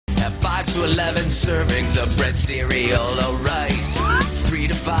5 to 11 servings of bread, cereal, or rice. 3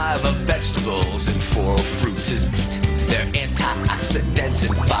 to 5 of vegetables and 4 fruits is best. Their antioxidants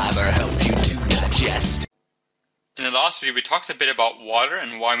and fiber help you to digest. In the last video, we talked a bit about water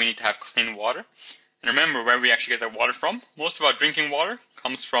and why we need to have clean water. And remember where we actually get that water from. Most of our drinking water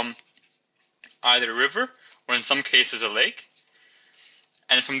comes from either a river or in some cases a lake.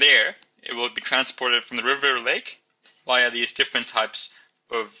 And from there, it will be transported from the river or lake via these different types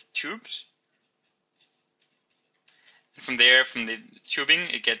of tubes. And from there, from the tubing,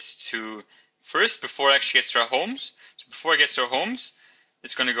 it gets to first, before it actually gets to our homes. So before it gets to our homes,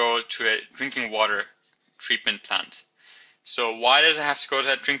 it's going to go to a drinking water treatment plant. So why does it have to go to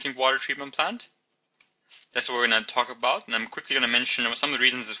that drinking water treatment plant? That's what we're going to talk about, and I'm quickly going to mention some of the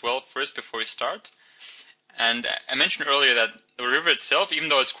reasons as well first before we start. And I mentioned earlier that the river itself, even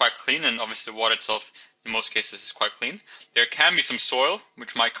though it's quite clean, and obviously the water itself in most cases is quite clean, there can be some soil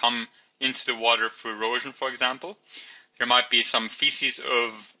which might come into the water through erosion, for example. There might be some feces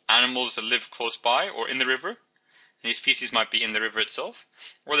of animals that live close by or in the river. And these feces might be in the river itself,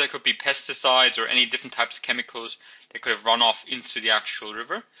 or there could be pesticides or any different types of chemicals that could have run off into the actual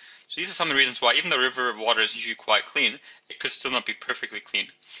river. So these are some of the reasons why, even though river water is usually quite clean, it could still not be perfectly clean.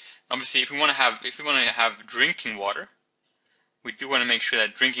 Obviously, if we want to have drinking water, we do want to make sure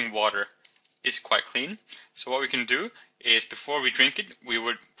that drinking water is quite clean. So what we can do is, before we drink it, we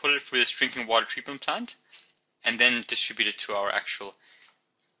would put it through this drinking water treatment plant, and then distribute it to our actual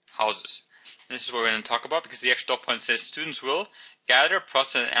houses. And this is what we're going to talk about, because the actual dot point says students will gather,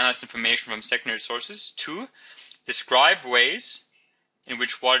 process, and analyze information from secondary sources to describe ways in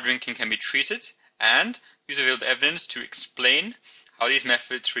which water drinking can be treated and use available evidence to explain how these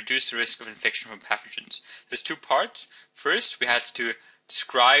methods reduce the risk of infection from pathogens. There's two parts. First, we had to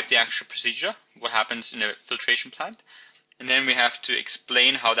describe the actual procedure, what happens in a filtration plant, and then we have to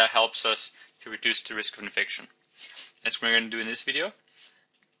explain how that helps us to reduce the risk of infection. That's what we're going to do in this video.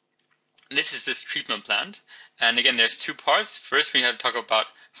 This is this treatment plant, and again there's two parts. First we have to talk about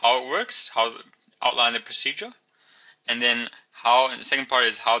how it works, outline the procedure, and then and the second part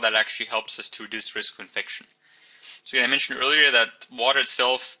is how that actually helps us to reduce the risk of infection. So again, I mentioned earlier that water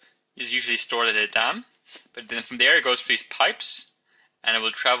itself is usually stored at a dam, but then from there it goes through these pipes, and it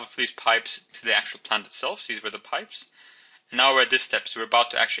will travel through these pipes to the actual plant itself. So these were the pipes. And now we're at this step, so we're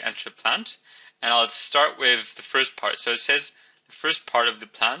about to actually enter the plant, and I'll start with the first part. So it says the first part of the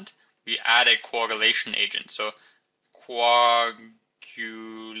plant, we add a coagulation agent. So coagulant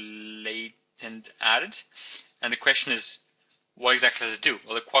added. And the question is, what exactly does it do?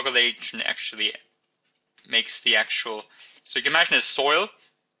 Well, the coagulation actually makes the actual... So you can imagine there's soil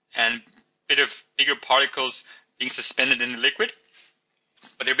and a bit of bigger particles being suspended in the liquid.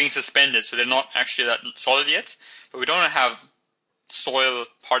 But they're being suspended, so they're not actually that solid yet. But we don't have soil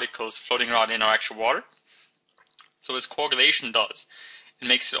particles floating around in our actual water. So what coagulation does, it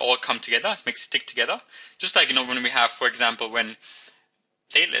makes it all come together, it makes it stick together. Just like, when we have, for example, when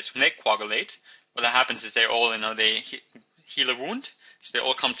platelets, when they coagulate, what that happens is they all, they heal a wound, so they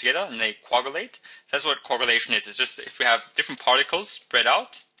all come together and they coagulate. That's what coagulation is. It's just if we have different particles spread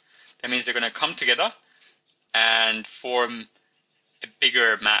out, that means they're going to come together and form a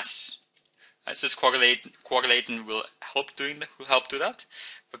bigger mass. So this coagulating will help do that.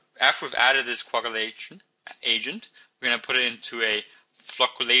 But after we've added this coagulation agent, we're going to put it into a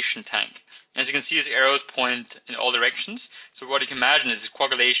flocculation tank. And as you can see, these arrows point in all directions. So what you can imagine is this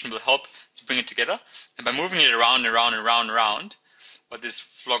coagulation will help to bring it together. And by moving it around and around and around and around, what this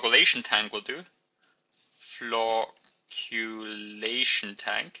flocculation tank will do,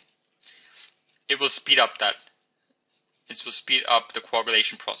 it will speed up the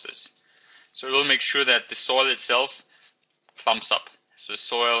coagulation process. So it will make sure that the soil itself clumps up. So the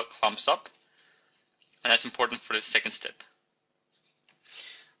soil clumps up, and that's important for the second step,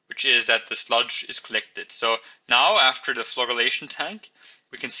 which is that the sludge is collected. So now, after the flocculation tank,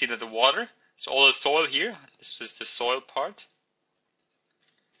 we can see that the water, so all the soil here, this is the soil part,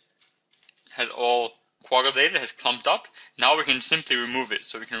 has all coagulated, has clumped up. Now we can simply remove it.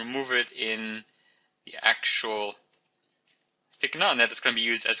 So we can remove it in the actual thickener, and that is going to be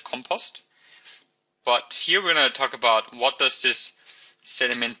used as compost. But here we're going to talk about what does this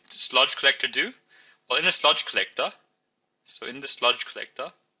sediment sludge collector do. Well, in the sludge collector,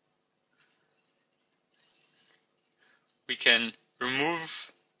 we can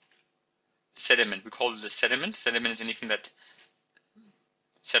remove sediment. We call it the sediment. Sediment is anything that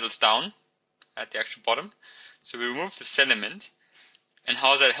settles down at the actual bottom. So we remove the sediment. And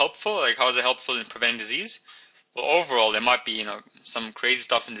how is that helpful? How is it helpful in preventing disease? Well, overall, there might be, some crazy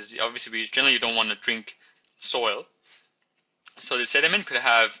stuff in disease. Obviously, we generally don't want to drink soil. So the sediment could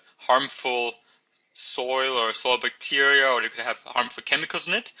have harmful soil or soil bacteria, or they could have harmful chemicals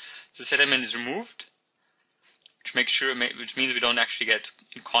in it. So the sediment is removed, which means we don't actually get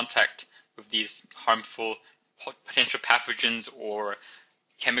in contact with these harmful potential pathogens or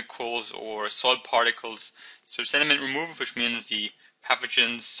chemicals or soil particles. So sediment removal, which means the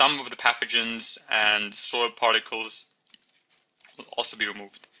pathogens, some of the pathogens and soil particles will also be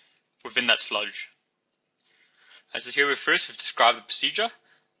removed within that sludge. As here we've described the procedure.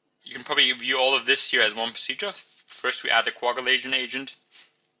 You can probably view all of this here as one procedure. First we add the coagulation agent,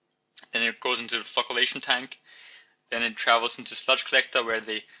 then it goes into the flocculation tank, then it travels into sludge collector where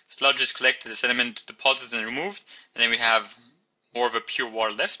the sludge is collected, the sediment deposits and removed, and then we have more of a pure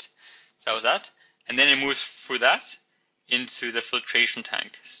water left. So that was that. And then it moves through that into the filtration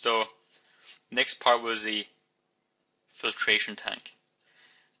tank. So next part was the filtration tank.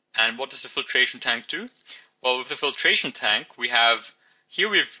 And what does the filtration tank do? Well, with the filtration tank, we have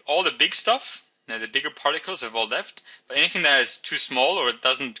all the big stuff. Now the bigger particles have all left, but anything that is too small or it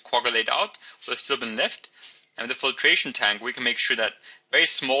doesn't coagulate out will have still been left. And with the filtration tank, we can make sure that very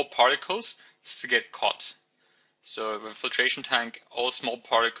small particles still get caught. So with a filtration tank, all small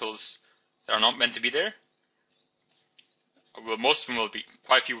particles that are not meant to be there, well, most of them will be,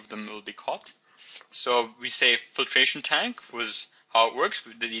 quite a few of them will be caught. So we say filtration tank was how it works.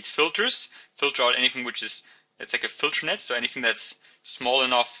 These filters filter out anything it's like a filter net, so anything that's small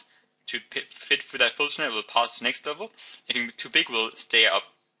enough to fit through that filter net will pass to the next level. Anything too big will stay up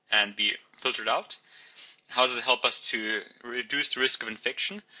and be filtered out. How does it help us to reduce the risk of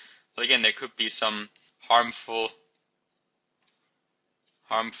infection? Well, again, there could be some harmful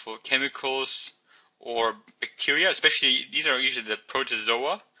chemicals or bacteria, especially these are usually the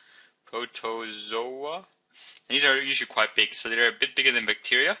protozoa. And these are usually quite big, so they're a bit bigger than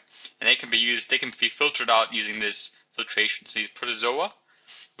bacteria, and they can be filtered out using this filtration. So these protozoa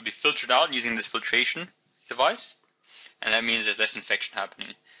will be filtered out using this filtration device, and that means there's less infection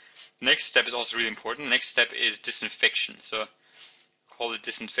happening. The next step is also really important. The next step is disinfection. So call it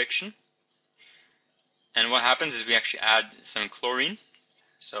disinfection. And what happens is we actually add some chlorine.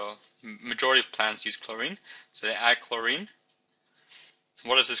 So majority of plants use chlorine. So they add chlorine.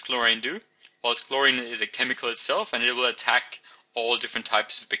 What does this chlorine do? Well, this chlorine is a chemical itself, and it will attack all different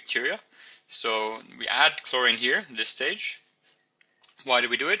types of bacteria. So we add chlorine here at this stage. Why do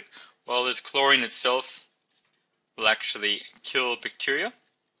we do it? Well, this chlorine itself will actually kill bacteria,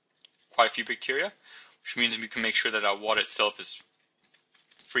 quite a few bacteria, which means we can make sure that our water itself is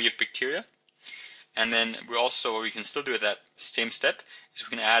free of bacteria. And then what we can still do at that same step is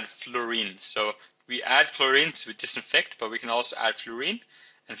we can add fluorine. So we add chlorine to disinfect, but we can also add fluorine,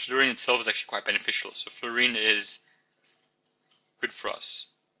 and fluorine itself is actually quite beneficial. So fluorine is good for us.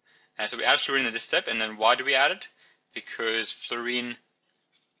 And so we add fluorine at this step, and then why do we add it? Because fluorine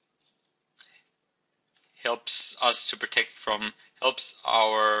helps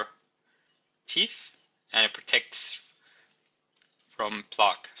our teeth, and it protects from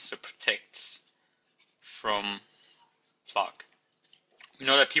plaque. So it protects from plaque. We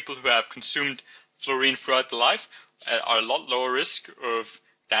know that people who have consumed fluorine throughout their life are a lot lower risk of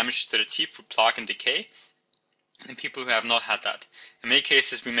damage to their teeth through plaque and decay than people who have not had that. In many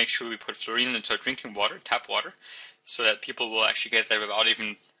cases, we make sure we put fluorine into our drinking water, tap water, so that people will actually get that without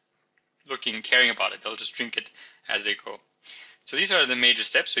even caring about it. They'll just drink it as they go. So these are the major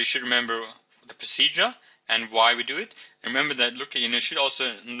steps. So you should remember the procedure and why we do it. And remember that you should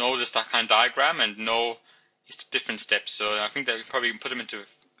also know this kind of diagram and know these different steps. So I think that we probably put them into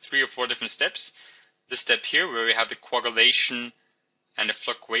 3 or 4 different steps. This step here, where we have the coagulation and the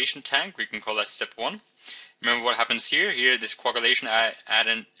flocculation tank, we can call that step 1. Remember what happens here. Here, this coagulation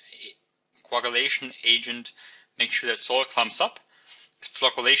agent makes sure that soil clumps up. This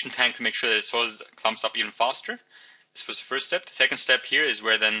flocculation tank to make sure that the soil clumps up even faster. This was the first step. The second step here is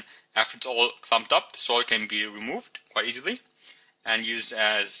where then, after it's all clumped up, the soil can be removed quite easily and used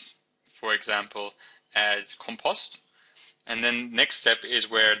as, for example, as compost. And then next step is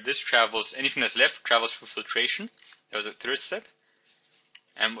where anything that's left travels through filtration. That was the third step.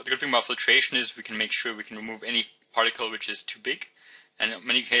 And the good thing about filtration is we can make sure we can remove any particle which is too big. And in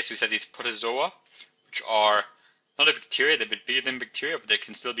many cases we said these protozoa, which are not a bacteria, they're a bit bigger than bacteria, but they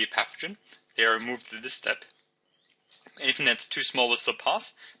can still be a pathogen. They are removed through this step. Anything that's too small will still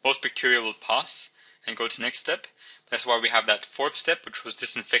pass. Most bacteria will pass and go to the next step. That's why we have that fourth step, which was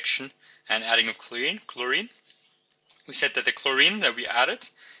disinfection and adding of chlorine. We said that the chlorine that we added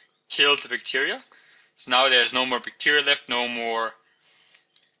killed the bacteria. So now there's no more bacteria left, no more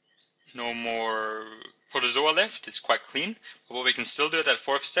protozoa left. It's quite clean. But what we can still do at that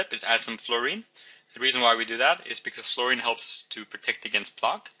fourth step is add some fluorine. The reason why we do that is because fluorine helps us to protect against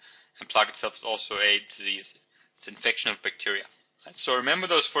plaque. And plaque itself is also a disease. It's an infection of bacteria. Right? So remember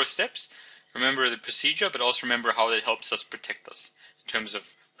those 4 steps. Remember the procedure, but also remember how that helps us protect us in terms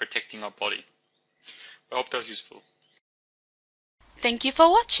of protecting our body. I hope that was useful. Thank you for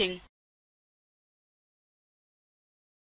watching.